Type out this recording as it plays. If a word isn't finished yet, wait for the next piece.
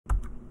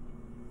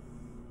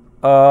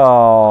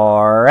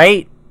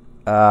Alright.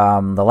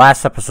 The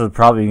last episode is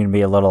probably going to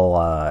be a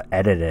little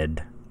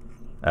edited.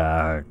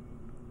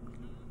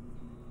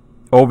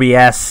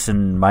 OBS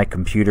and my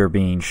computer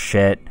being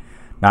shit.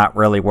 Not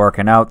really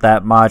working out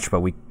that much,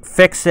 but we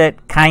fix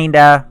it,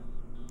 kinda.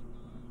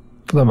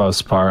 For the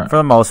most part. For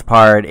the most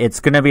part. It's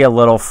going to be a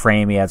little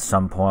framey at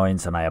some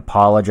points, and I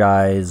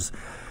apologize.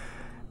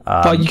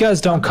 But you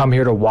guys don't come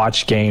here to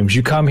watch games.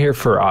 You come here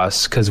for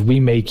us, because we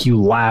make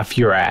you laugh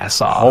your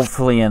ass off.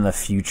 Hopefully in the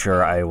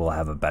future I will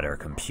have a better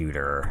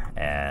computer,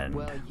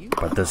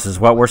 but this is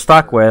what we're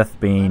stuck with,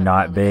 being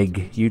not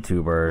big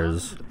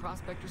YouTubers.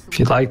 If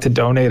you'd like to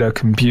donate a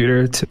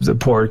computer to the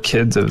poor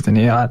kids of the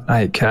Neon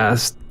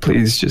Nightcast,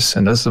 please just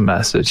send us a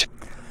message.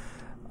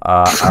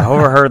 I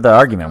overheard the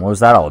argument. What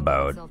was that all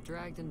about?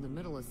 Dragged into the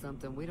middle of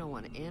something we don't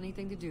want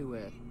anything to do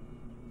with.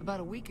 About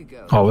a week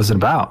ago. What was it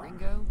about?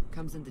 Ringo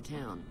comes into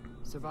town.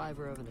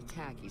 Survivor of an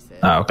attack, he said.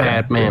 Oh, okay.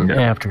 Batman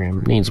after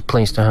him needs a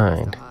place to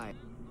hide.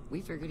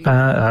 We figured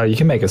You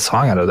can make a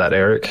song out of that,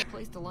 Eric.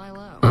 place to lie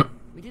low.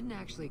 We didn't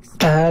actually expect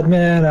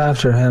Batman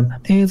after him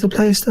needs a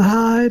place to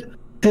hide.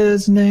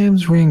 His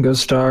name's Ringo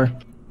Starr.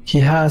 He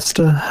has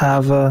to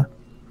have a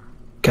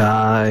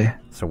guy.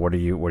 So what do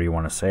you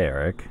want to say,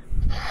 Eric?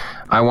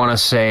 I want to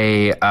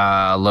say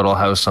Little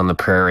House on the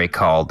Prairie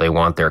called. They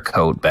want their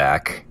coat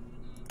back.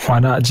 Why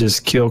not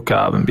just kill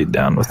Cobb and be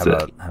down with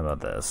it? How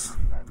about this?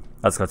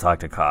 Let's go talk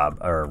to Cobb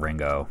or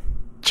Ringo.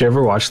 Did you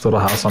ever watch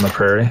Little House on the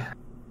Prairie?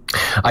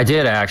 I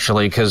did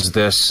actually,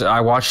 because I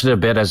watched it a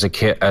bit as a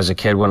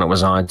kid when it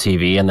was on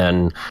TV, and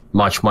then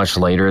much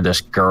later,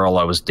 this girl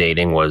I was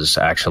dating was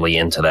actually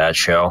into that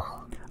show.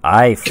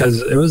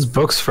 Because it was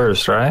books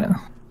first, right?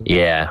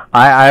 Yeah.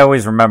 I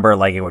always remember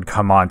like it would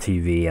come on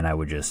TV and I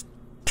would just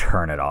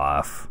turn it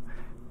off.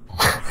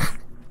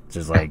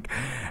 Just like,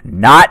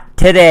 not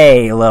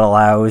today, Little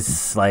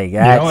House. Like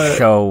that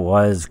show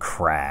was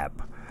crap.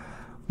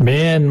 Me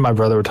and my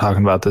brother were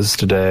talking about this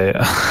today,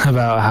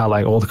 about how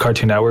like old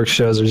Cartoon Network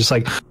shows are just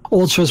like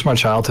old shows from our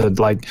childhood.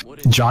 Like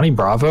Johnny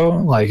Bravo,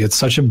 like it's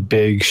such a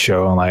big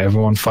show and like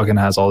everyone fucking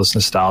has all this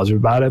nostalgia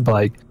about it. But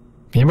like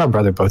me and my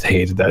brother both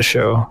hated that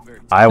show.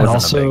 I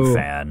wasn't a big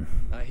fan.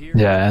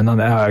 Yeah, and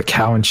then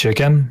Cow and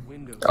Chicken.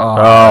 Oh,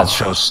 that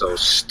show's so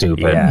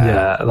stupid.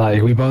 Yeah,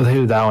 like we both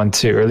hated that one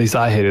too, or at least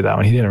I hated that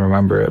one. He didn't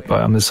remember it,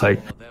 but I'm just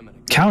like,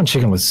 Cow and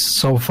Chicken was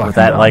so fucking. With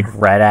that dumb. like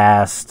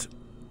red-assed,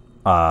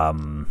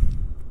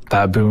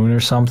 Baboon or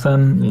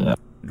something.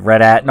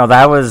 Yeah. No,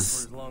 that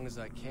was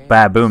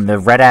Baboon, the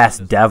red-ass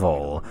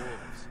devil.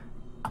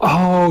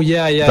 Oh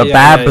yeah. The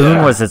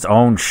Baboon was its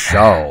own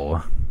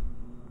show.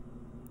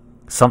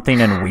 Something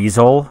in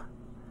Weasel.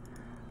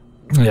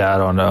 Yeah, I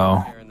don't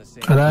know.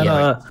 And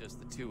then,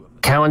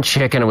 Cow and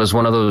Chicken, it was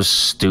one of those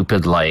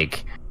stupid,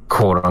 like,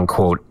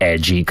 quote-unquote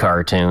edgy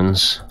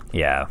cartoons.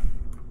 Yeah.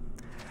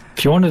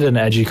 If you wanted an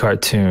edgy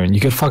cartoon, you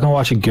could fucking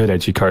watch a good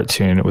edgy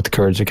cartoon with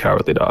Courage the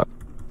Cowardly Dog.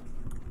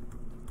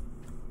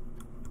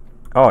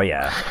 Oh,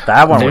 yeah.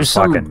 That one was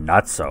fucking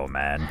nutso,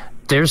 man.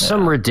 There's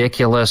some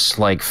ridiculous,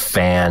 like,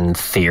 fan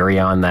theory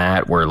on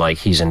that, where, like,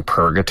 he's in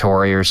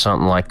purgatory or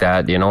something like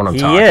that. You know what I'm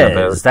talking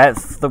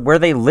about? Where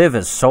they live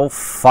is so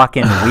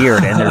fucking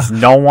weird, and there's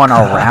no one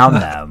around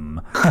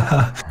them.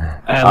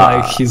 And,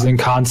 like, he's in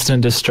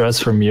constant distress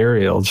for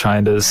Muriel,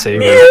 trying to save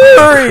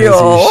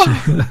Muriel!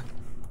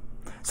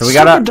 So we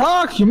gotta... Super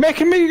Doc, you're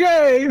making me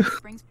gay!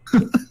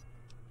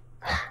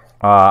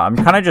 I'm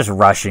kind of just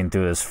rushing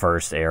through this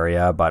first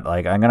area, but,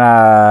 like, I'm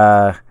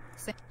gonna...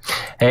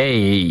 Hey,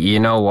 you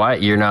know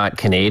what? You're not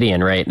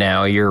Canadian right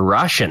now. You're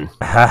Russian.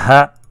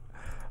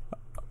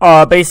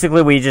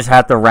 Basically, we just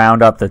have to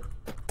round up the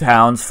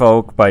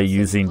townsfolk by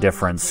using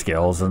different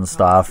skills and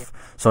stuff.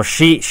 So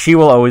she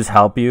will always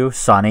help you,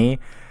 Sunny. You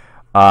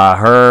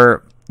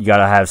gotta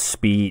have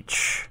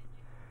speech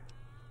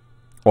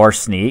or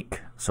sneak.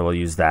 So we'll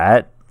use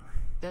that.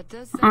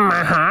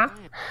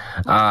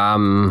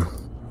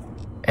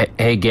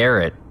 Hey,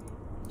 Garrett.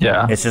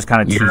 Yeah. It's just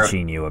kind of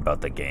teaching you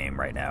about the game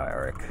right now,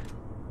 Eric.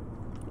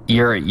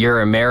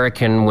 You're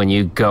American when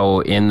you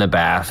go in the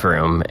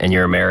bathroom, and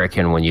you're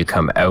American when you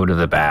come out of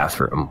the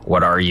bathroom.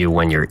 What are you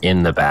when you're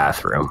in the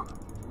bathroom?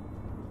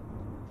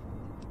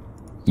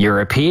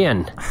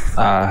 European.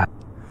 Now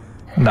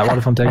what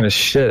if I'm taking a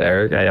shit,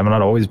 Eric? I'm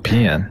not always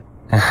peeing.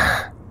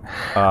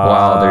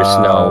 Well, there's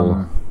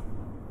no...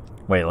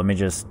 Wait, let me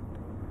just...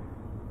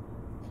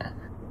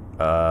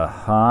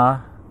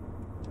 I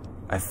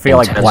feel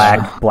like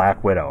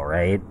Black Widow,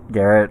 right,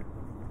 Garrett?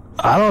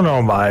 I don't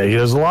know, Mike.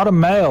 There's a lot of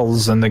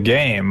males in the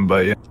game,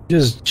 but you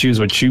just choose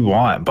what you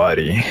want,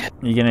 buddy.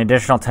 You get an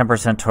additional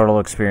 10% total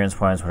experience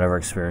points whenever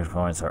experience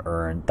points are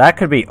earned. That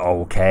could be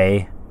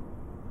okay,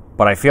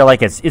 but I feel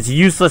like it's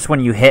useless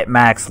when you hit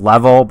max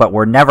level, but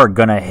we're never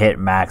gonna hit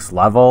max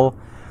level.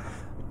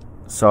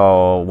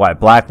 So, what,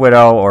 Black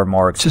Widow or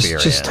more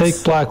experience? Just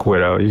take Black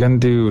Widow. You're gonna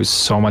do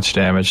so much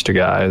damage to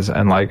guys,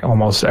 and like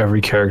almost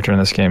every character in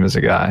this game is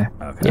a guy.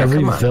 Okay.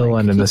 Every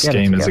villain in this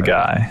game is a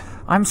guy.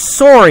 I'm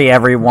sorry,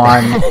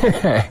 everyone.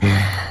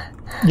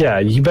 Yeah,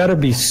 you better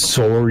be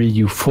sorry,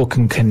 you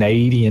fucking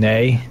Canadian,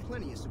 eh?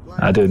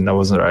 I didn't. That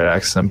wasn't the right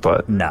accent,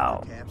 but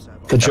No.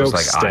 the That joke was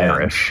like stands.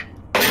 Irish.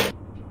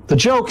 The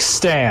joke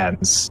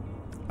stands.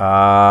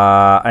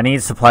 I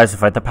need supplies to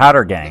fight the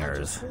powder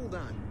gangers. Hold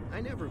on.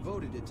 I never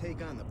voted to take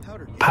on the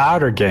powder gang.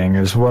 Powder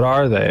gangers. What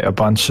are they? A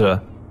bunch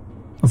of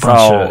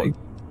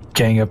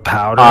gang of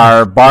powder.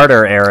 Our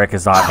barter, Eric,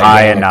 is not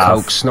high Gang of enough.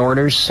 Coke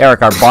snorters.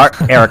 Eric, our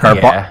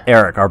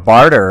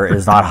barter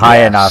is not high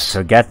Yes. enough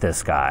to get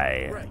this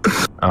guy.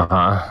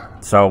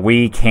 So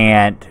we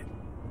can't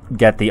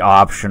get the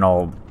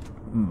optional.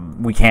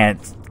 We can't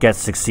get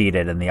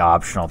succeeded in the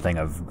optional thing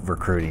of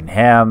recruiting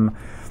him.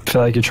 I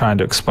feel like you're trying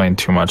to explain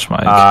too much,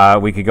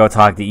 Mike. We could go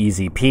talk to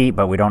Easy Pete,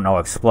 but we don't know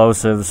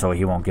explosives, so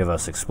he won't give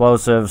us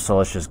explosives. So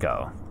let's just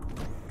go.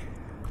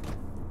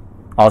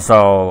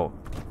 Also,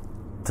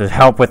 to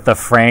help with the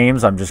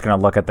frames, I'm just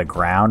gonna look at the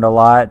ground a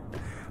lot.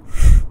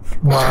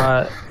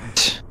 What?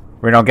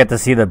 We don't get to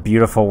see the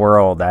beautiful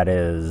world that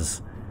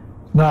is.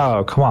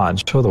 No, come on,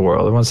 show the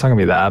world. It's not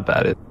gonna be that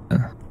bad.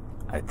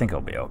 I think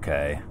it'll be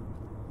okay.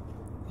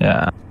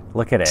 Yeah.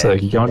 Look at it. So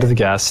you go into the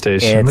gas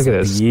station. It's Look at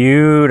this.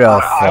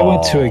 beautiful. I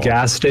went to a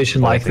gas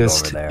station like Like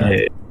this over there.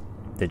 today.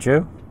 Did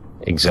you?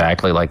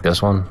 Exactly like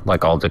this one,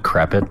 like all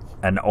decrepit.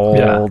 An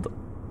old.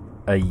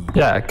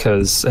 Yeah,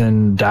 because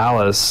in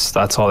Dallas,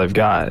 that's all they've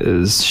got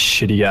is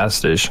shitty gas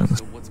stations.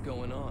 So what's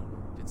going on?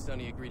 Did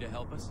Sonny agree to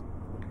help us?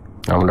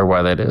 I wonder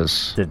why that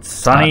is. Did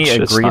Sonny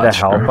It's agree not to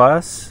sure. help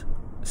us?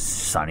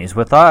 Sonny's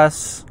with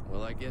us.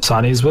 Well, I guess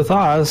Sonny's with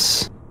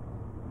us.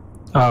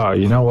 Oh,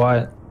 you know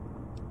what?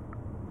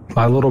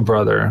 My little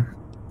brother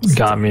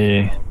got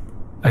me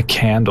a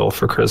candle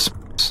for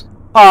Christmas.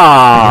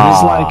 Ah,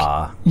 He's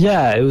like,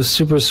 yeah, it was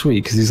super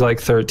sweet because he's like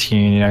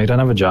 13. You know, he doesn't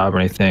have a job or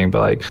anything, but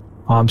like,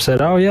 Mom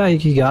said, "Oh yeah,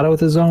 he got it with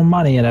his own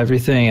money and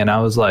everything," and I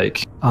was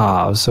like,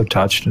 I was so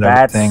touched and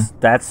everything.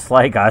 that's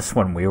like us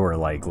when we were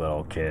like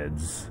little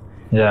kids.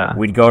 Yeah,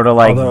 We'd go to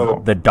like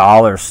Although- the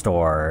dollar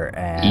store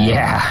and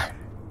Yeah.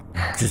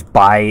 just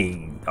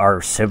buy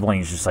our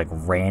siblings just like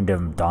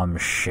random dumb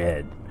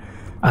shit.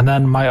 and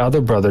then my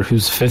other brother,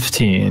 who's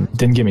 15,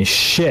 didn't give me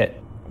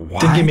shit.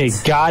 Didn't give me a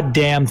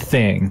goddamn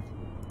thing.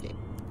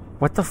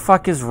 What the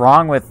fuck is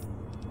wrong with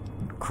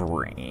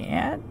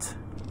Grant?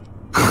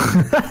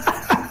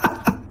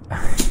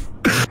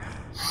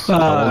 How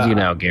old are you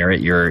now,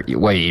 Garrett?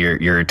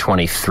 You're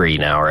 23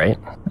 now, right?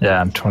 Yeah,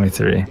 I'm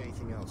 23.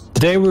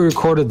 Today we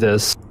recorded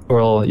this,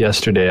 well,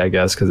 yesterday, I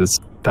guess, because it's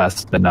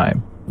past midnight,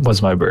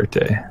 was my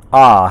birthday.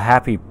 Oh,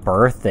 happy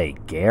birthday,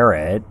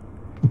 Garrett.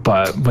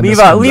 But when Leave this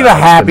a comes leave out, a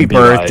it's happy gonna be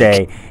like-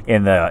 birthday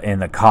in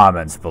the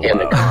comments below. In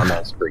the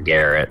comments for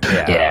Garrett.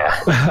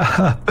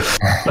 Yeah.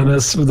 when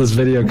this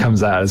video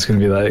comes out, it's gonna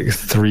be like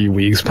 3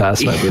 weeks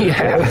past my birthday.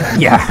 Yeah.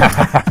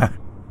 Yeah.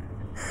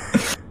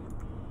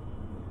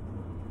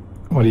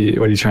 What are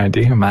you trying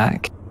to do,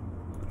 Mac?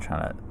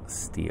 Trying to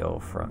steal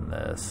from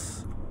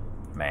this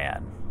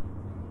man.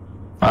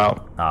 Oh,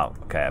 Oh,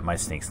 okay. My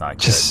sneak's not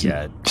good just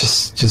yet.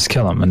 just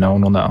kill him, and no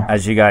one will know.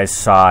 As you guys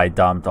saw, I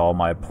dumped all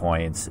my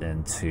points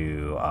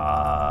into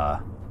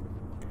unarmed.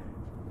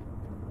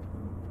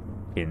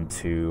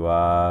 Into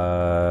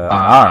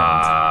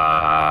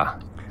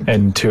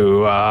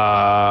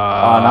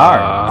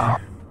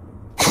Unarmed.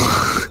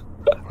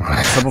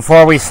 So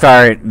before we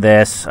start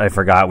this, I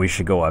forgot we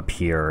should go up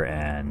here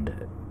and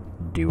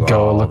do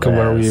Go all look at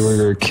where we this.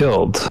 were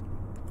killed.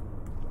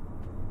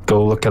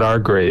 Go look at our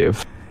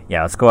grave.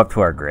 Yeah, let's go up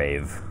to our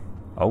grave.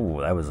 Oh,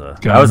 that was a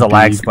Gonna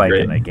lag be spike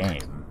in great. the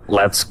game.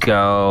 Let's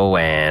go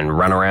and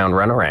run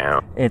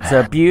around. It's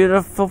a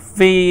beautiful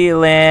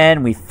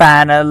feeling we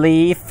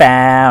finally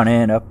found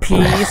in a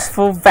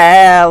peaceful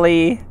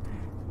valley.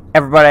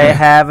 Everybody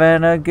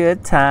having a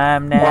good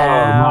time Whoa,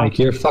 now. Mike,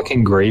 you're a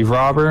fucking grave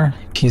robber?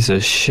 Piece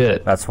of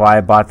shit. That's why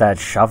I bought that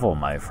shovel,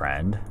 my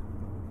friend.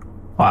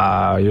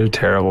 Wow, you're a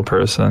terrible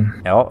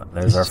person. Oh,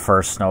 there's our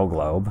first snow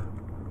globe.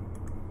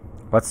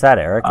 What's that,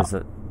 Eric? Is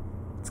it?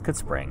 It's Good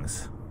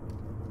Springs.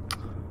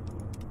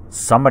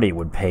 Somebody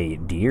would pay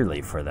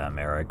dearly for them,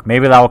 Eric.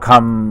 Maybe that'll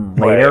come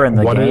later Wait, in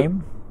the what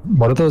game.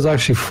 What are those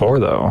actually for,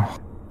 though?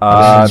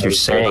 Since you're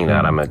saying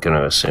that, I'm going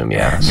to assume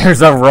yes.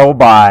 There's a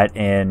robot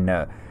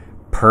in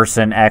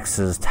Person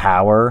X's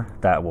tower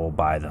that will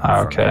buy them.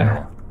 Okay. From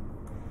you.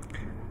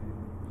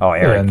 Oh,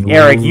 Eric! And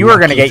Eric, you are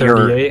gonna Lucky get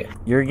your 38?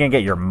 you're gonna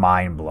get your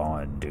mind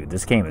blown, dude.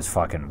 This game is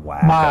fucking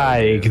whack.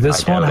 Mike,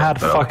 this I one know had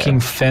that, fucking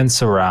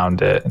fence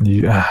around it.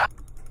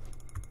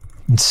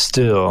 And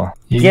still,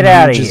 Get you're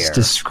outta just here.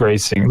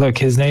 disgracing. Look,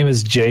 his name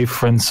is Jay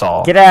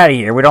Frinsall. Get out of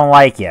here. We don't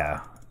like you.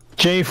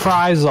 Jay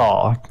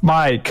Friesall.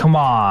 Mike, come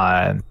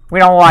on. We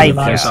don't like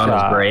Nice you. Piss on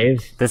his guy.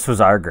 grave? This was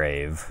our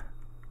grave.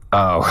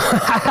 Oh.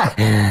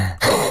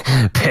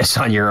 Piss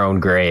on your own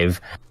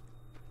grave.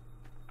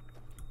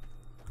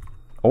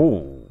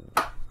 Oh,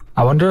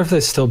 I wonder if they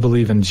still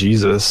believe in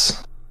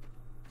Jesus.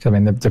 I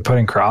mean, they're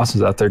putting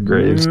crosses at their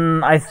graves.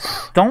 I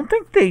don't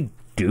think they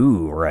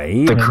do.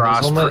 Right? The there's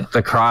cross, only-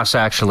 the cross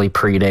actually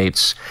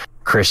predates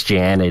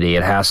Christianity.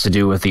 It has to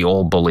do with the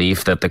old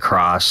belief that the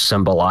cross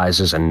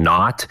symbolizes a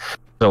knot.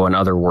 So, in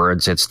other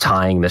words, it's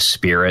tying the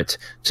spirit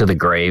to the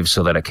grave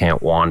so that it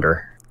can't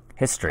wander.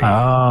 History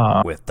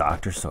Ah. with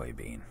Dr.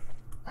 Soybean.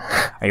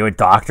 Are you a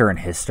doctor in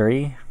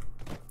history?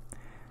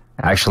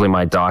 Actually,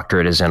 my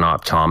doctorate is in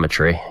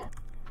optometry.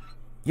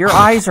 Your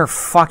eyes are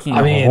fucking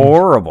I mean-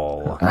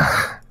 horrible.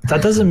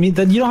 That doesn't mean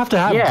that you don't have to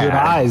have Yeah. good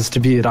eyes to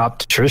be an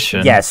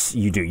optician. Yes,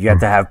 you do. You have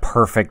to have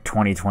perfect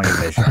 20/20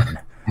 vision.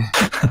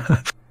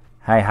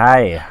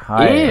 Hi.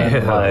 Ew.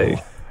 Like,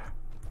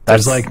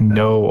 That's there's like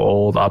no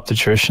old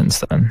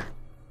opticians then.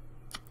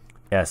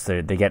 yes,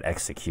 they get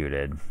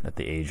executed at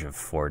the age of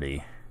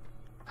 40.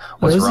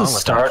 What's There was wrong a with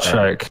Star that?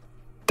 Trek.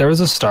 There was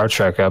a Star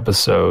Trek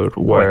episode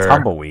What a where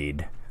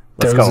tumbleweed.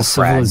 Let's there go, was a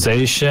friend.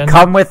 civilization.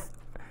 Come with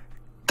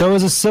There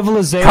was a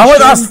civilization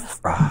us.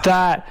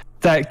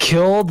 that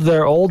killed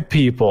their old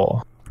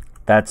people.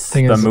 That's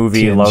Thing the is,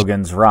 movie TNG.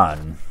 Logan's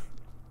Run.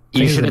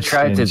 You Things should have have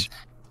tried to. changed.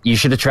 You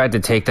should have tried to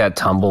take that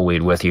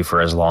tumbleweed with you for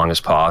as long as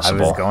I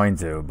possible. was going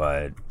to,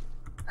 but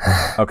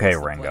okay,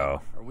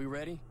 Ringo. Are we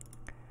ready?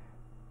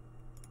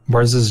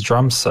 Where's his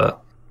drum set?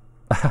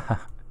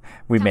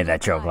 We made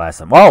that joke last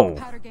time. Whoa!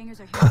 Powder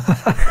gangers are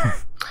here.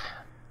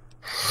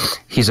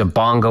 He's a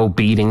bongo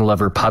beating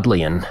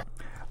Liverpudlian.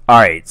 All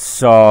right,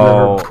 so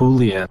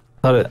Liverpoolian.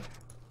 Thought it.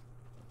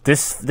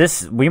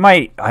 this we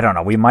might, I don't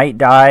know, we might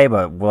die,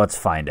 but let's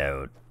find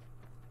out.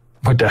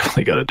 We're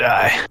definitely gonna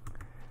die.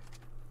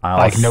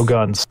 Like no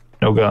guns.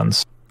 No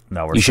guns.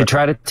 No, we're You should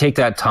try to take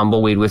that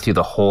tumbleweed with you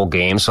the whole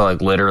game. So,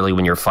 like, literally,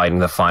 when you're fighting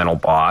the final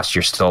boss,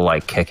 you're still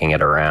like kicking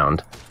it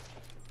around.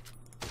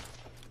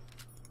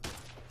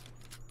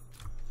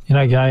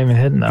 You're not even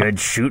hitting them. good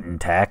shooting,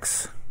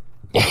 Tex.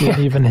 You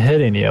didn't even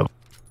hit any of them.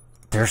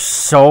 There's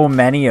so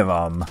many of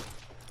them.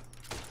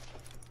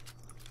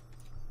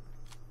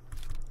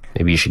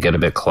 Maybe you should get a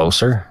bit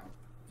closer.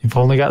 You've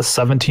only got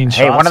 17 shots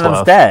Hey, one of them's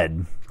left.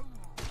 dead.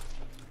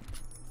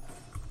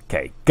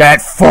 Okay,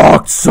 get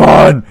fucked,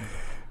 son.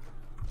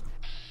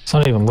 It's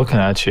not even looking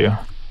at you.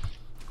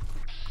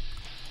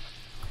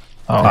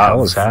 Oh,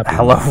 hell is happening?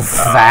 Hello,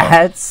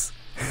 Fats.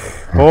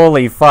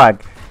 Holy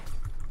fuck! All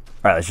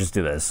right, let's just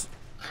do this.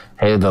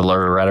 Hey, the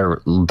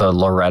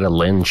Loretta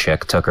Lynn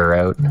chick took her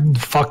out.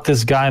 fuck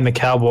this guy in the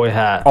cowboy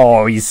hat.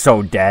 Oh, he's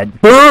so dead.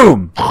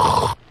 Boom!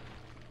 Oh,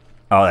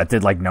 that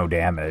did like no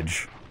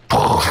damage.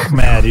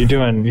 Man, you're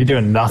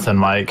doing nothing,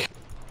 Mike.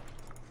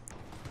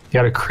 You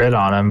got a crit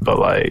on him, but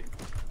like,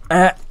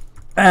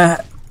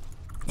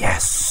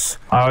 Yes.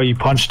 oh, you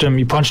punched him.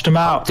 You punched him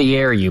out. The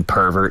air, you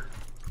pervert.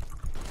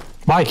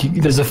 Mike,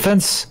 there's a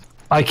fence.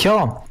 I kill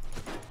him.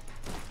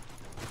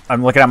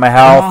 I'm looking at my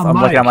health. Come on,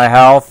 I'm looking at Mike. my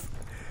health.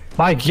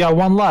 Mike, you got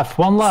one left.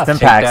 One left. Stim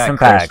Take pack, that, stim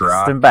pack, Chris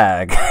Rock. stim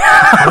pack.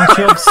 Why don't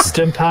you have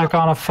stim pack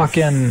on a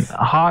fucking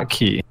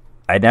hotkey?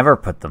 I never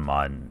put them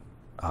on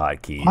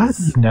hotkeys. What?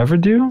 You never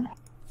do?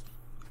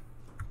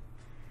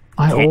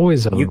 I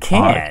always have You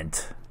them on.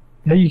 can't.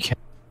 Yeah, you can.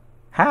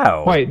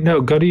 How? Wait,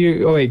 no, go to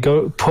your. Oh, wait,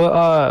 go put.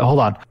 Hold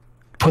on.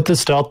 Put the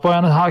stealth boy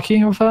on a hotkey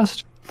real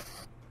fast.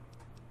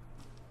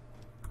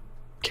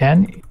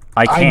 Can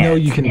I can't. I know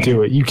you can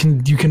do it. You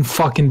can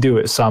fucking do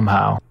it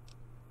somehow.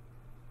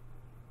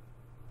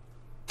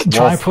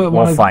 Try and put one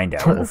we'll of, find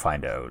out. put- We'll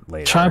find out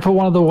later. Try and put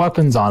one of the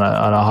weapons on a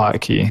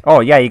hotkey.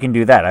 Oh yeah, you can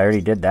do that. I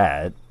already did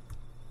that.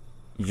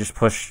 You just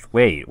push.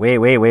 Wait. I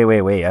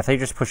thought you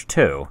just pushed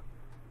 2.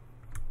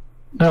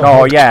 No, Oh,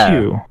 hold yeah.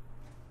 Q.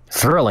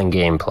 Thrilling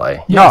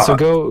gameplay. Yeah, No. so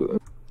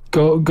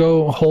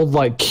go hold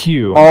like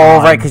Q. Oh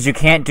on- right, because you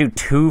can't do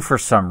 2 for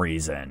some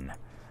reason.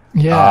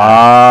 Yeah.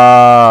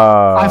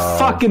 Oh. I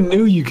fucking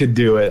knew you could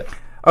do it.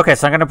 Okay,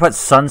 so I'm gonna put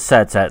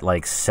sunsets at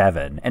like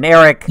 7. And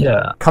Eric,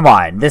 Yeah. come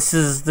on, this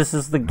is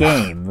the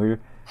game.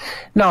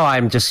 No,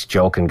 I'm just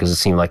joking because it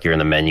seemed like you're in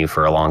the menu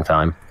for a long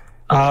time.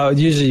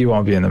 Usually you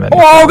won't be in the menu.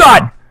 Oh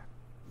god!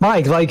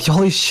 Mike, like,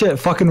 holy shit,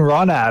 fucking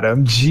run at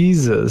him.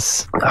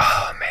 Jesus.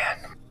 Oh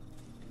man.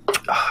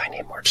 Oh, I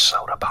need more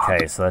soda pop.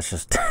 Okay, so that's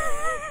just.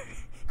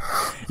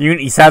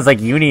 He sounds like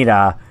you need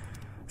a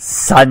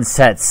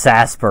sunset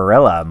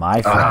sarsaparilla,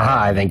 my friend.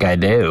 I think I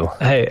do.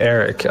 Hey,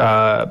 Eric,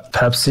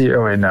 Pepsi,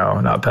 oh wait, no,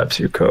 not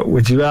Pepsi or Coke.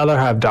 Would you rather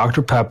have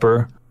Dr.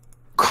 Pepper,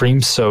 cream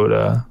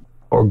soda,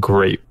 or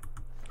grape?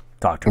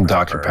 Dr. Pepper.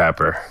 Dr.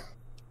 Pepper.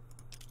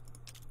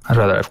 I'd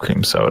rather have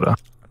cream soda.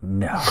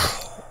 No.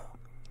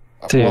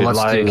 Dude, Well, let's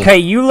like, do- Okay,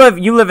 you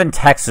live in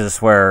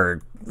Texas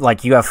where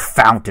like you have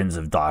fountains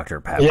of Dr.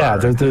 Pepper. yeah,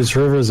 there's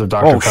rivers of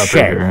Dr. Oh Pepper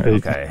shit. here.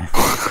 Okay.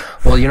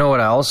 Well, you know what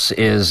else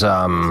is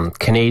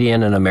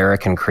Canadian and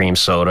American cream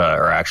soda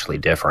are actually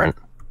different.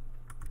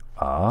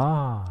 Oh.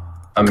 I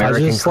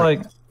American just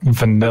like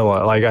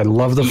vanilla. Like, I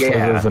love the flavor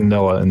Yeah. of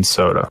vanilla in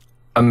soda.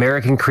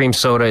 American cream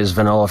soda is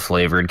vanilla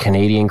flavored.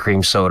 Canadian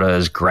cream soda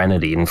is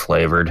grenadine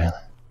flavored.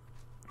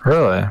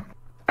 Really?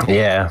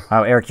 Yeah.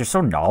 Wow, Eric, you're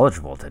so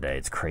knowledgeable today.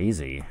 It's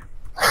crazy.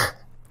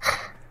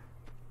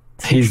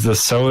 He's the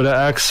soda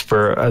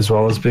expert as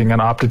well as being an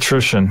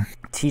optician.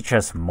 Teach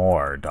us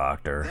more,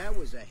 Doctor. That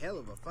was a hell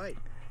of a fight.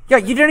 Yeah,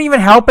 you didn't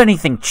even help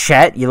anything,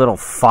 Chet, you little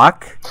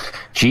fuck.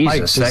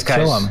 Jesus, Mike, just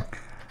kill him.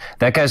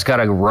 that guy's got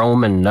a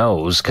Roman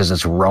nose because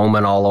it's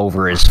Roman all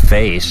over his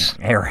face.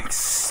 Eric,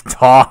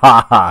 stop.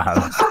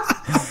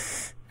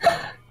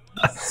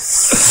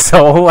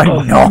 so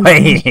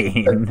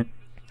annoying.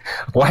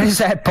 Why does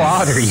that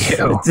bother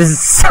you? This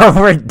is so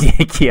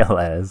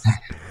ridiculous.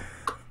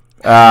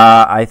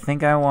 I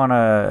think I want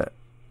to...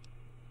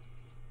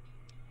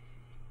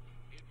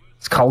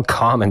 It's called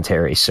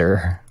commentary,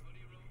 sir.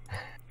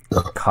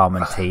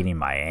 Commentating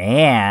my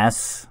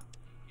ass.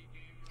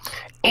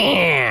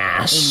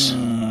 Ass.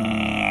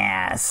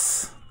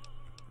 Ass.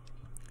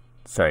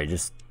 Sorry,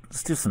 let's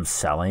do some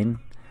selling.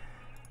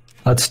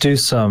 Let's do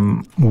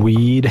some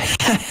weed. Did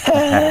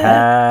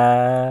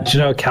you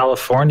know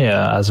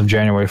California, as of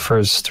January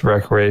 1st,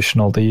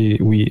 recreational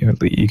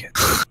league.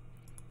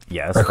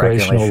 Yes,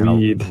 recreational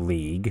weed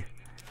league.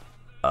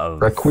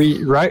 Of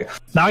right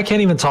now, I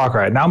can't even talk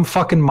right now. I'm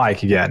fucking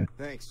Mike again.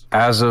 Thanks.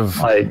 As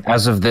of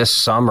this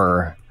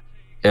summer,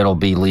 it'll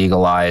be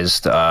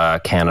legalized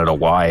Canada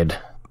wide.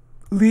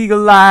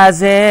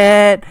 legalize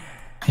it.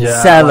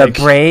 Yeah,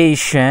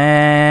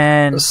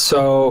 Celebration.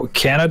 So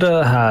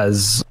Canada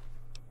has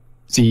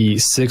the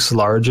 6th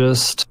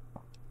largest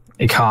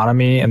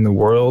economy in the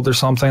world or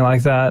something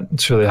like that.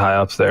 It's really high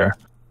up there.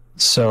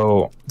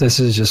 So this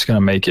is just going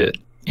to make it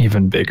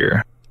even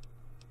bigger.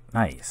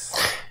 Nice.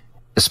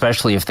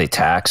 Especially if they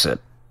tax it.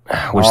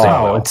 Which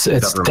it's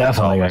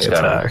definitely going to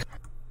get taxed.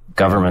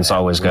 Government's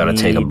always got to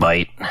take a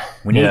bite.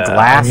 We need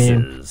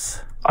glasses.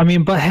 I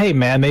mean, but hey,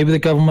 man, maybe the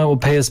government will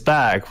pay us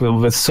back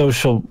with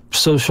social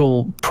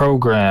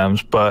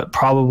programs, but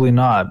probably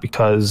not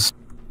because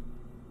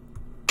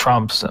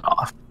Trump's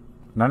off.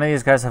 None of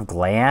these guys have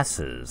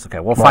glasses. Okay,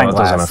 we'll find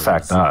glasses. It doesn't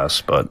affect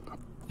us, but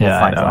we'll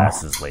find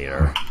glasses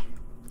later.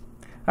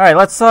 All right,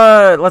 let's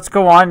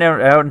go on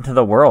out into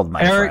the world,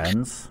 my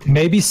friends.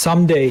 Maybe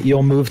someday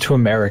you'll move to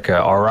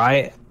America. All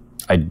right?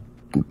 I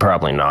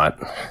probably not.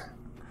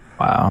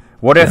 Wow.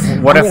 What if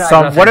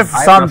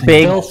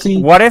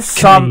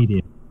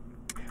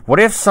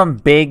some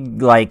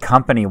big like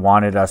company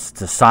wanted us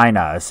to sign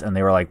us, and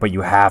they were like, "But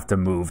you have to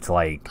move to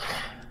like."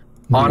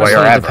 Honestly,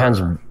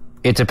 wherever.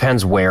 It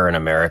depends where in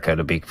America.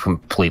 To be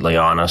completely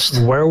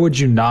honest, where would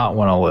you not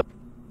want to live?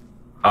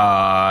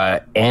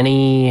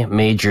 Any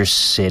major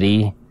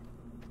city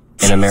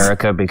in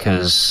America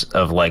because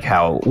of like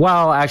how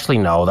actually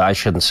no, I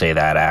shouldn't say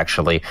that.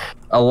 Actually,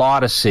 a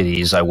lot of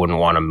cities I wouldn't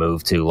want to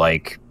move to,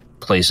 like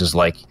places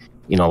like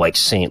like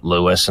St.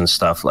 Louis and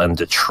stuff, and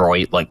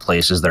Detroit, like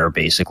places that are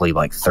basically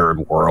like third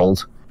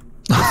world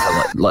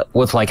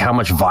with like how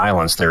much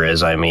violence there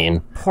is. I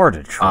mean, poor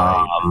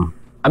Detroit.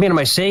 Am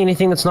I saying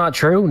anything that's not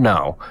true?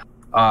 No.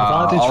 I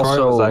thought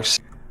Detroit was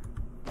actually.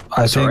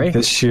 I think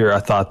this year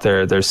I thought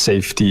their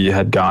safety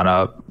had gone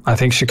up. I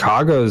think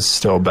Chicago's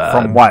still bad.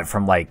 From what?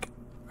 From like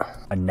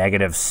a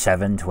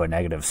 -7 to a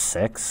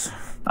 -6?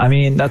 I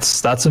mean,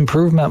 that's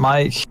improvement,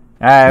 Mike.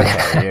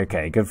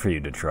 Okay, good for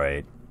you,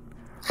 Detroit.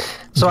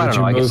 So Did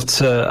you move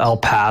to El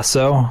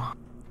Paso?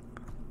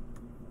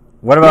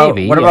 What about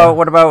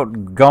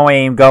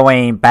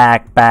going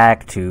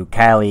back to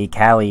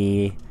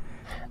Cali?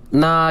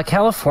 Nah,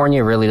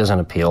 California really doesn't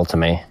appeal to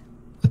me.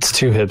 It's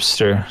too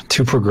hipster,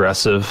 too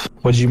progressive.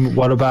 What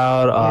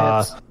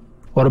about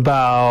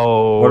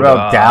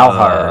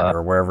Dalhart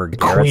or wherever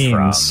Garrett's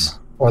Queens from?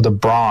 Or the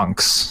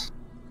Bronx?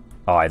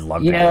 Oh, I'd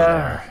love to go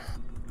there.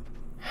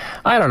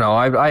 I don't know.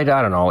 I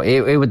don't know.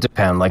 It would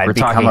depend. Like, we're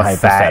talking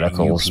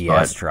hypotheticals, fat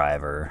UPS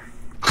driver.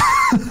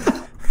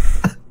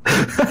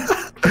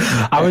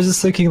 I was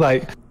just thinking,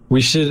 like, we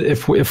should,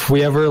 if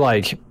we ever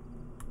like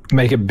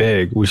make it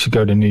big, we should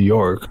go to New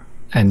York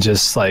and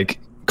just like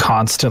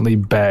constantly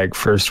beg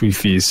First We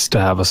Feast to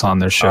have us on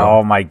their show.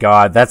 Oh my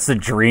god, that's the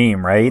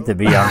dream, right? To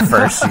be on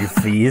First We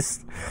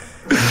Feast.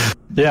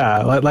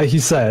 Yeah, like you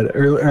said,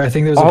 or I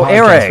think there was a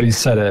podcast where you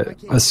said it.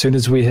 As soon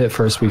as we hit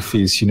First We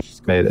Feast, you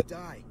made it.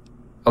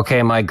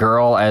 Okay, my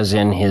girl, as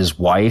in his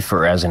wife,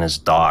 or as in his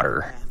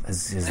daughter?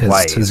 His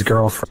wife. His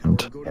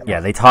girlfriend. Yeah,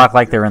 they talk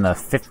like they're in the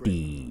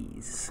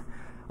 50s.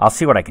 I'll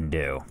see what I can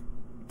do.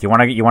 Do you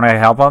want to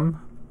help him?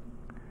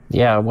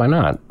 Yeah, why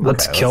not?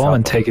 Let's kill him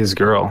and take his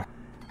girl.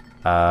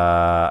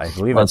 I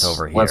believe it's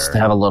over here. Let's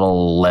have a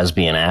little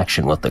lesbian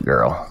action with the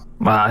girl.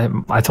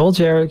 I told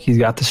you, Eric, he's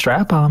got the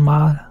strap on,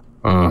 Mod.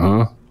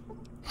 Mm-hmm.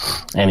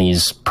 And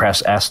he's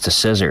press S to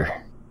scissor.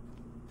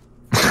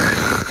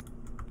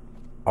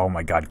 Oh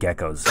my god,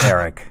 geckos.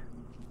 Eric.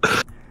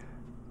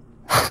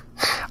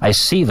 I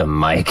see them,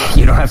 Mike.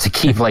 You don't have to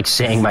keep like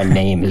saying my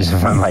name as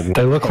if I'm like...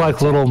 They look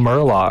like little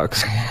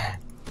murlocs.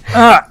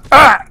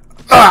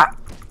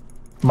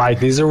 Mike,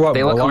 these are what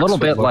they look a little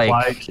bit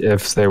like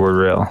if they were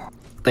real.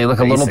 They look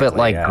a little bit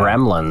like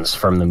Gremlins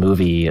from the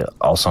movie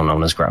also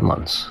known as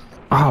Gremlins.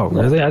 Oh,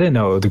 really? I didn't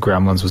know the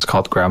Gremlins was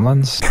called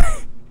Gremlins.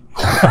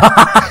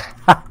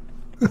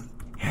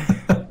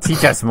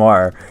 Teach us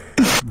more.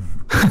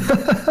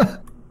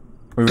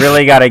 We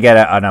really got to get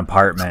an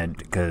apartment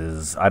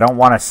because I don't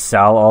want to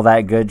sell all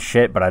that good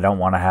shit, but I don't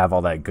want to have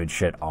all that good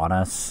shit on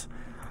us.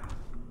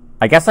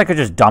 I guess I could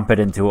just dump it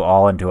into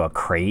a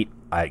crate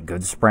at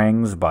Good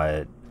Springs,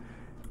 but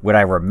would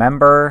I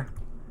remember?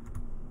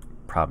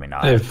 Probably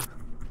not.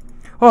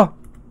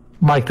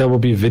 Mike, there will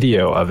be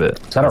video of it.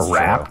 Is that a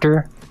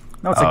raptor?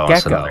 No, it's a Oh, gecko.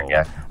 it's another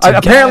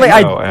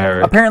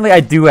gecko. Apparently, I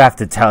do have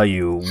to tell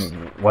you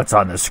what's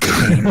on the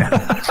screen.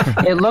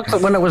 It looked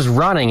when it was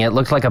running. It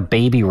looked like a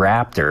baby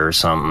raptor or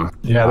something.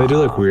 Yeah, they do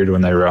look weird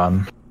when they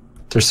run.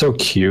 They're so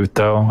cute,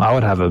 though. I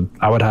would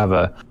have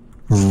a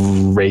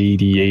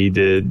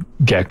radiated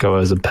gecko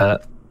as a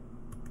pet.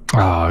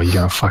 Oh, you're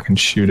gonna fucking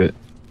shoot it.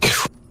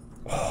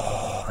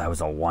 That was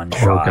a one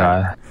Poor shot.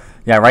 guy.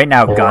 Yeah, right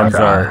now Poor guns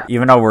guy. are,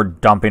 even though we're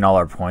dumping all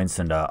our points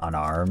into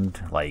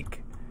unarmed,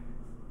 like,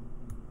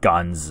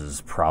 guns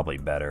is probably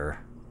better.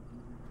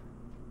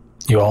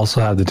 You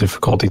also have the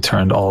difficulty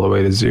turned all the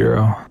way to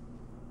 0.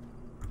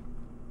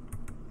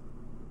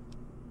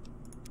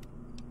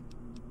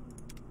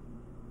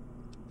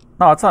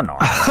 No, it's on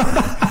normal.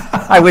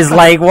 I was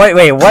like,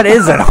 wait, what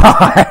is it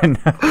on?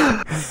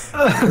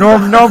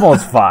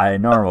 Normal's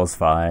fine. Normal's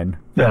fine.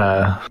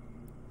 Yeah.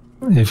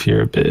 If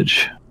you're a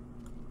bitch.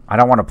 I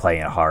don't want to play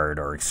it hard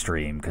or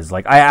extreme because,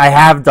 like, I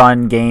have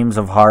done games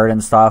of hard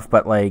and stuff,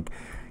 but, like,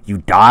 you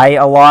die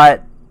a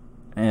lot,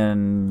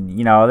 and,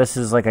 you know, this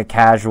is like a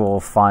casual,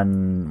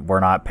 fun, we're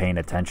not paying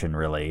attention,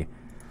 really.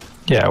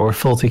 Yeah, we're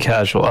filthy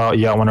casual. Oh,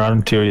 you got one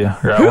running to you.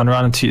 You got one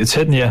running to you. It's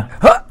hitting you.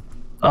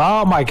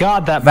 Oh my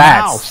god, that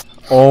mouse!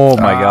 That's... Oh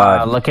my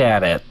god. Look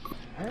at it.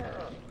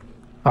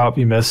 Oh,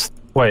 you missed.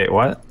 Wait,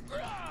 what?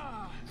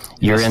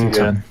 You're Missed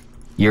again.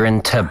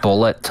 into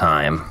bullet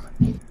time.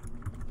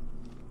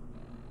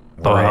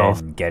 We're Oh.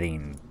 in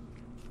getting...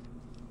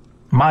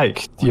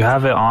 Mike, you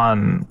have it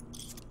on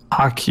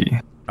hockey.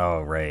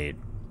 Oh, right.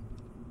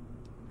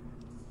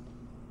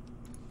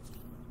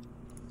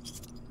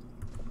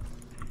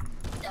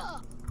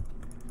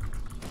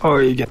 Oh,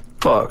 you get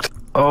fucked.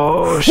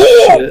 Oh,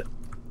 shit.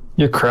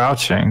 You're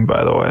crouching,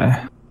 by the way.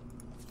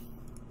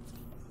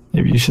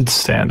 Maybe you should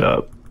stand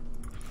up.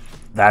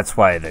 That's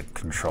why the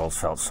controls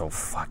felt so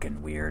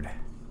fucking weird.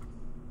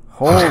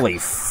 Holy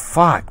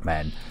fuck,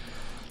 man.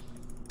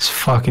 It's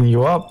fucking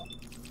you up.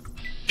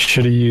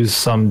 Should have used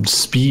some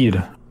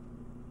speed.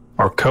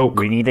 Or coke.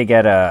 We need to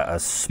get a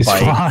He's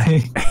spike.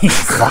 flying. He's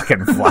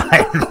fucking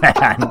flying,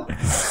 man.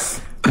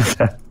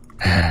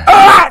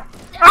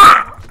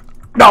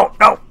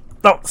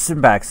 No,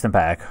 stand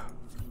back.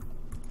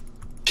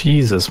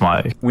 Jesus,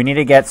 Mike. We need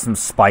to get some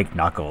spike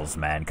knuckles,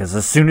 man, because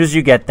as soon as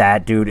you get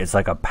that, dude, it's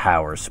like a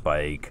power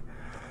spike.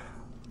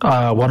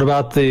 What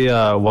about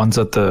the ones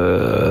that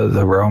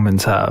the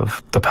Romans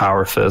have? The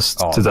power fist.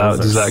 Oh,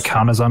 Does that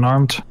count as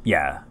unarmed?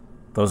 Yeah,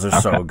 those are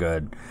so Okay.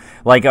 good.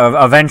 Like,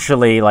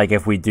 eventually, like,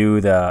 if we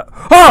do the...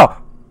 Oh!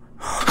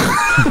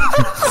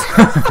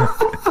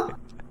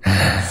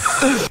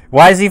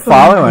 Why is he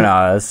following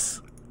us?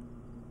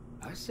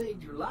 I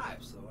saved your life,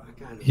 so I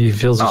kind of. He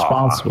feels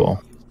responsible.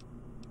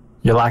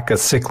 You're like a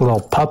sick little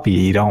puppy.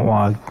 You don't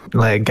want to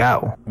let it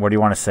go. What do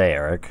you want to say,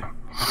 Eric?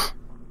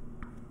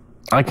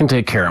 I can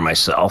take care of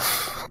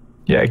myself.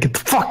 Yeah, get the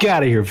fuck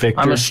out of here, Victor.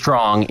 I'm a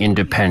strong,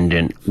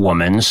 independent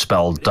woman,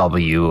 spelled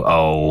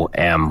W-O-M-Y-N.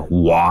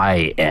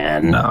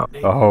 No,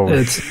 Oh,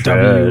 it's shit.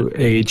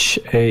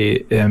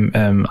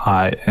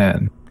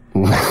 WHAMMIN.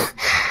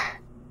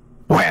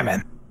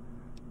 Whammon.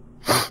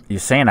 You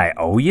saying I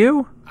owe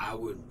you? I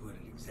wouldn't put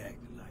it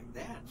exactly like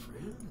that,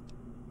 friend.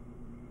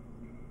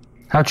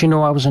 How'd you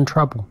know I was in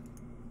trouble?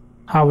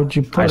 How would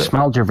you I put it?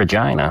 smelled your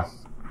vagina.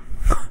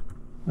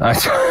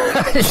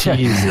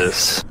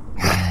 Jesus.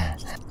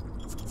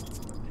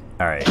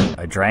 All right,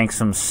 I drank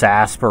some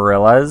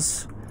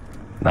sarsaparillas.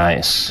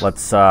 Nice.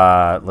 Let's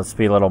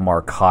be a little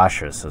more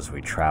cautious as we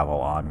travel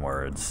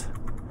onwards.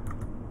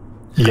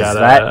 You got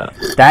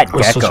That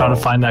We're still gecko. trying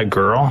to find that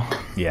girl.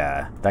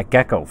 Yeah, that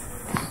gecko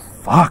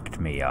fucked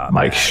me up.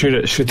 Mike, man. shoot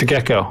it. Shoot the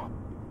gecko.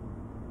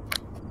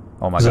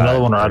 Oh my There's god,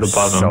 another one right there's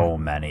above him. so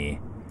many.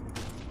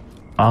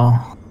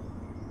 Oh,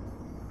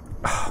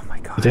 Oh my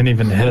god, it didn't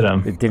even hit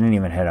him. it didn't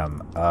even hit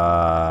him.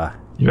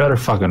 You better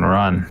fucking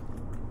run.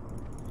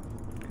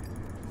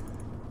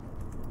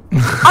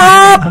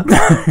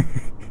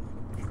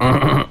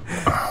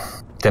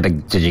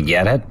 Did you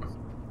get it?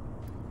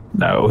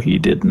 No, he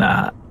did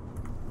not.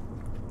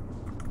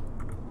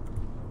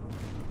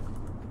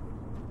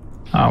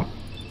 Oh,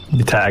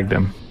 you tagged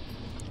him.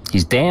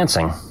 He's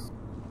dancing.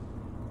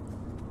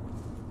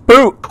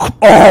 Boo!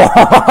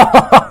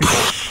 Oh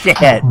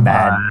shit,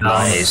 man.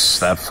 Nice.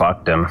 That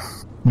fucked him.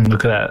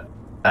 Look at that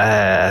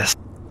ass.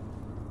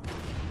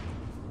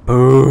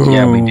 Boo!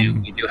 Yeah, we do.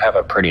 We do have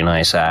a pretty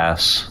nice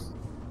ass.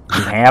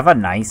 You have a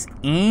nice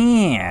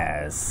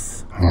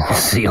ass.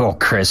 It's the old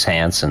Chris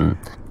Hansen.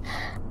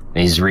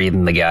 He's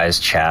reading the guy's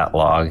chat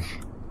log.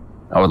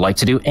 I would like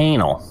to do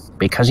anal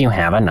because you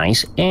have a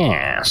nice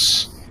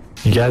ass.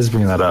 You guys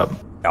bring that up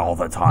All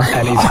the time.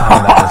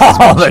 anytime that is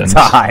All the mentioned.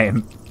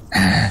 time.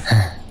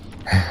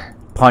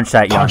 Punch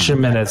that young. Punch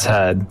him in his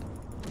head.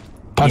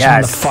 Punch him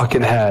in the Yes.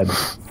 fucking head.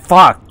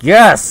 Fuck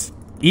yes.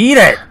 Eat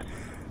it.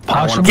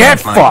 Punch him Get in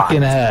the fucked.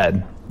 fucking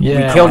head.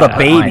 Yeah, We killed a man.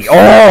 baby. My thing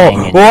Oh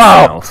in your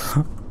wow.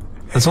 mouth.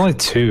 There's only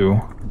 2.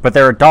 But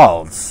they're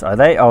adults, are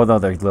they? Oh no,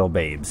 they're little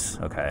babes.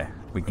 Okay,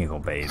 we can go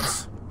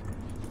babes.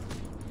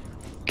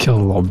 Kill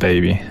a little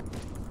baby.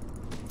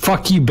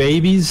 Fuck you,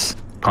 babies.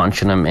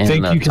 punching him in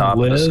Think the you can top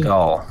of the live?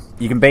 skull.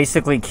 You can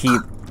basically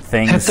keep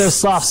things. Hit their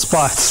soft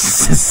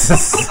spots.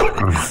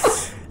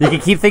 You can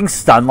keep things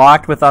stun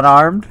locked with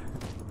unarmed.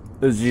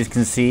 As you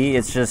can see,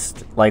 it's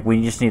just like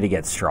we just need to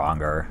get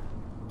stronger.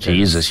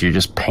 Jesus, you're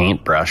just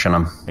paintbrushing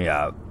them.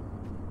 Yeah.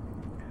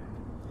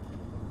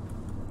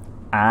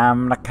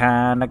 I'm the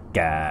kind of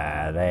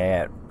guy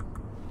that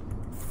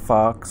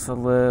fucks a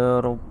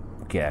little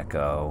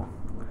gecko.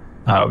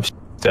 Oh, she's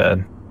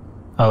dead.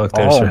 Oh, look,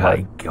 there's Oh her my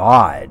head.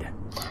 god.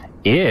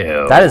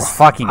 Ew. That is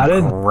fucking I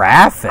didn't-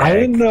 graphic. I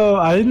didn't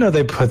know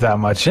they put that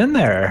much in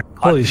there.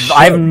 Holy shit!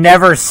 I've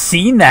never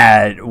seen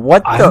that.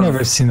 What the? I've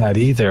never seen that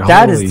either.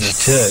 That Holy is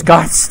shit!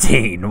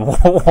 disgusting.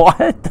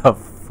 What the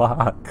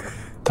fuck?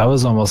 That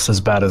was almost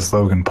as bad as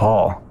Logan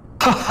Paul.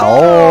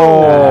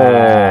 Oh.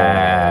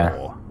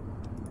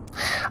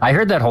 I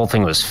heard that whole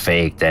thing was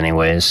faked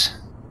anyways.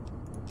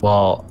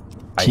 Well,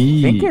 I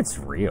think it's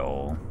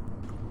real.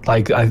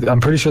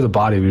 I'm pretty sure the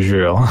body was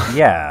real.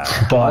 Yeah.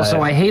 But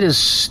Also, I hate his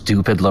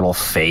stupid little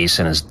face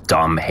and his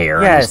dumb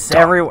hair. and his Yes,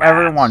 dumb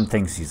everyone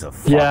thinks he's a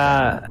fucking...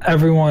 yeah,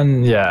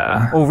 everyone,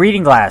 yeah. Oh,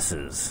 reading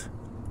glasses.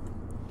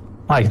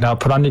 Mike, now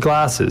put on your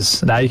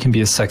glasses. Now you can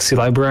be a sexy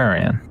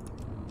librarian.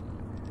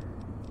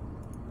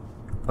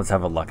 Let's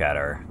have a look at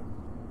her.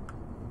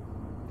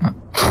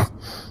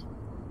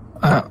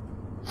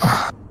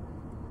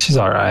 She's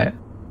all right.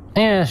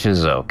 Yeah,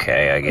 she's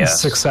okay, I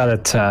guess. 6 out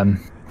of 10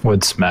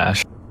 would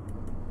smash.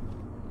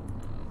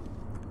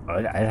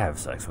 I'd have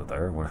sex with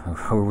her.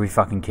 Who are we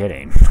fucking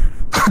kidding?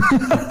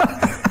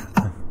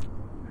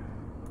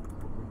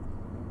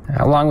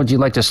 How long would you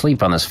like to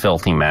sleep on this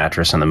filthy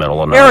mattress in the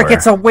middle of nowhere? Eric,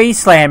 it's a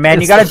wasteland, man.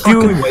 It's You gotta the fucking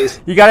do.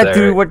 wasteland, You gotta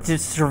do Eric. what to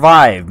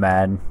survive,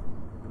 man.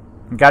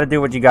 You gotta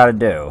do what you gotta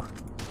do.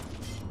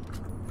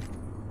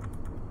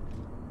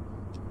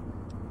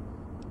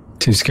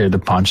 Too scared to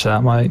punch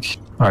that, Mike?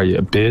 Are you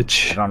a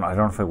bitch? I don't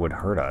know if it would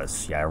hurt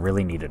us. Yeah, I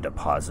really need to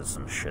deposit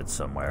some shit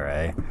somewhere,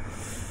 eh?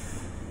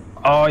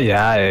 Oh,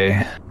 yeah.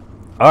 Eh?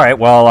 All right.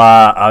 Well,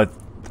 I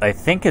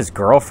think his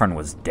girlfriend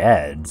was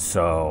dead,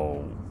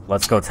 so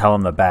let's go tell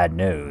him the bad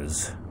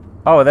news.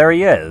 Oh, there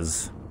he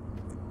is.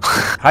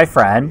 Hi,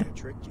 friend.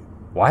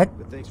 What?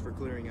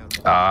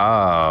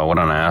 Oh, what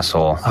an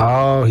asshole.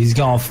 Oh, he's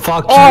gonna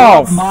fuck you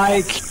Oh, up,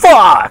 Mike.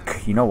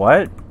 Fuck! You know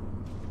what?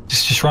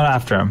 Just run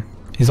after him.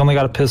 He's only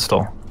got a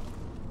pistol.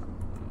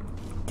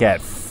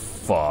 Get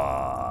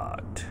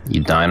fucked.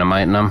 You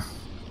dynamiting him?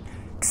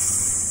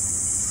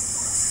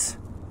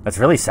 That's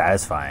really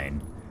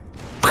satisfying.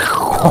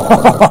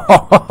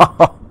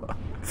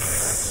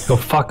 Go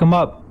fuck him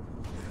up.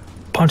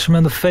 Punch him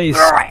in the face.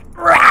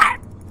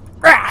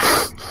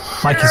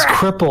 Mike is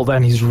crippled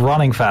and he's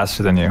running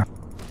faster than you.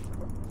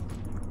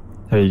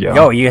 There you go.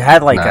 Yo, you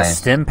had like Nice. a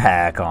stim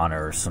pack on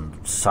or some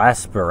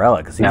sarsaparilla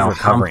because he was Now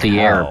hump recovering the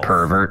air, hell.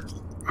 pervert.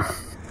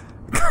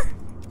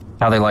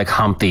 How they like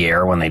hump the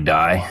air when they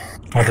die.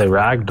 Oh, they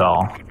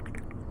ragdoll.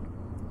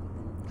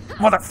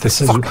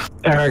 This is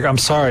Eric. I'm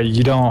sorry,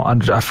 you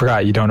don't. I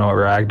forgot you don't know what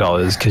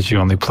ragdoll is because you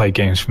only play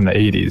games from the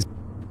 80s.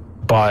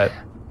 But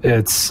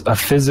it's a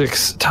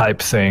physics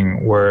type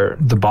thing where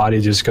the body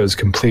just goes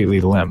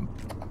completely limp.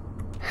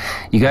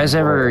 You guys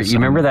ever? You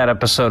remember that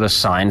episode of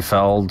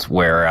Seinfeld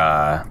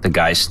where the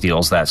guy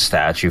steals that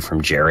statue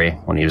from Jerry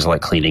when he was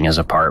like cleaning his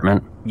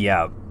apartment?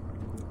 Yeah.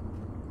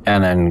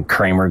 And then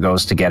Kramer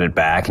goes to get it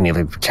back, and he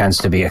like, pretends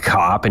to be a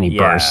cop, and he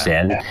Yeah. bursts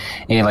in, and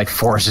he like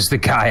forces the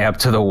guy up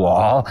to the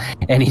wall,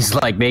 and he's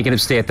like making him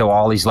stay at the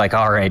wall. He's like,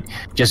 "All right,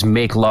 just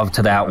make love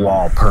to that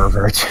wall,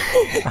 pervert."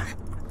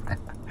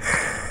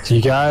 Do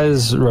you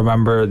guys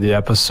remember the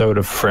episode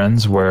of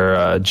Friends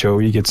where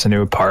Joey gets a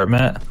new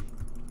apartment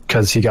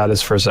because he got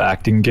his first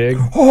acting gig?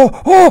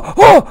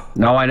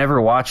 No, I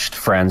never watched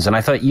Friends, and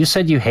I thought you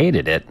said you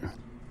hated it.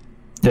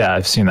 Yeah,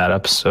 I've seen that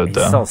episode He's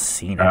though. still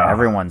seen it.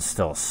 Everyone's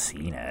still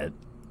seen it.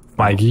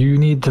 Mike, you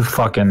need to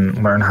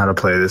fucking learn how to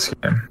play this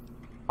game.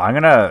 I'm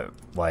gonna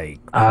like.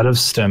 Out of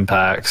stim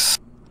packs.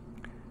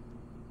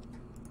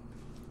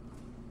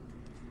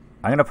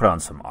 I'm gonna put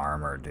on some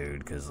armor, dude,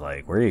 because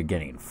like we're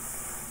getting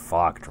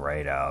fucked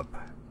right up.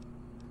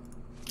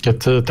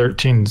 Get to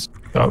 13s.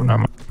 Oh,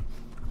 no.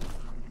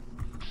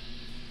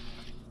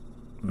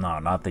 No,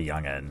 not the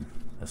youngin.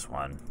 This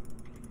one.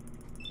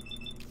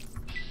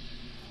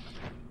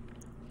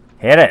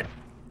 Hit it.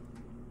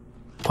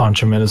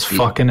 Punch him in his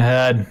fucking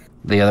head.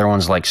 The other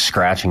one's like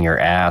scratching your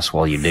ass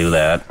while you do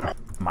that.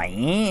 My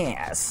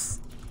ass.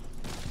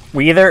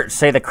 We either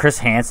say the Chris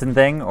Hansen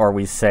thing or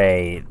we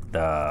say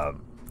the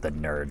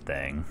nerd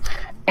thing.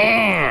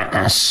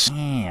 Ass.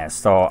 Yeah,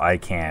 so I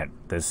can't.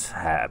 This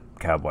hat,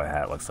 cowboy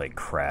hat, looks like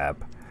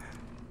crap.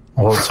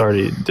 Well, it's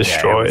already Yeah,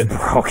 destroyed. it was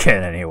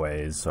broken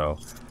anyways, so.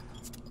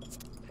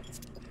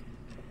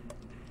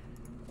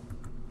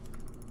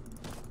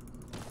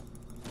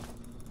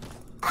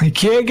 He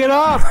can't get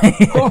up!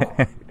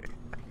 Oh.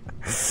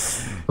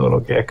 Little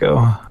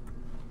gecko.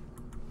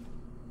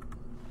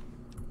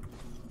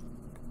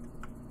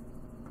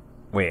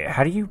 Wait,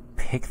 how do you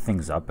pick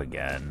things up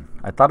again?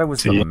 I thought it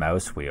was Z. the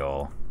mouse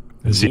wheel.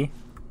 Z.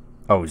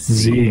 Oh, Z.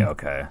 Z.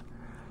 Okay.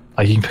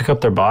 Like you can pick up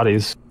their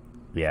bodies.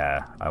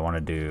 Yeah, I want to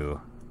do.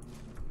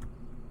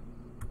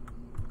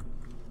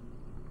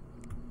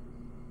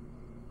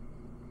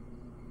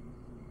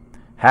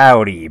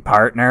 Howdy,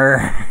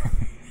 partner.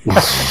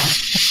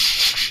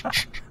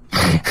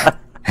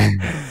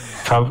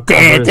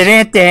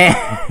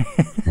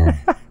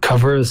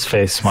 Cover his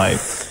face, Mike.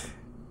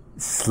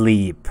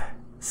 Sleep.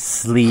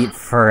 Sleep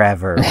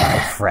forever, my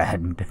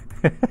friend.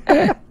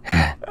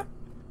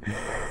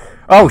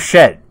 Oh,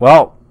 shit.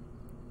 Well,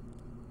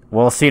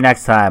 we'll see you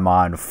next time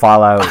on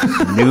Fallout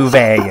New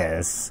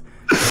Vegas.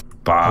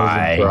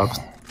 Bye.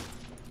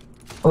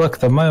 Look,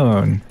 the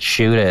moon.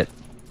 Shoot it.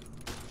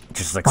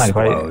 Just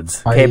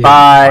explodes. Why Okay, you-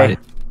 bye.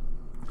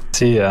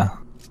 See ya.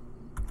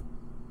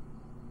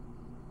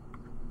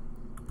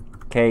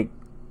 Okay.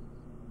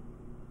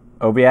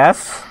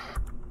 OBS?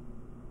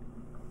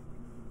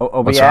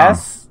 What's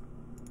OBS?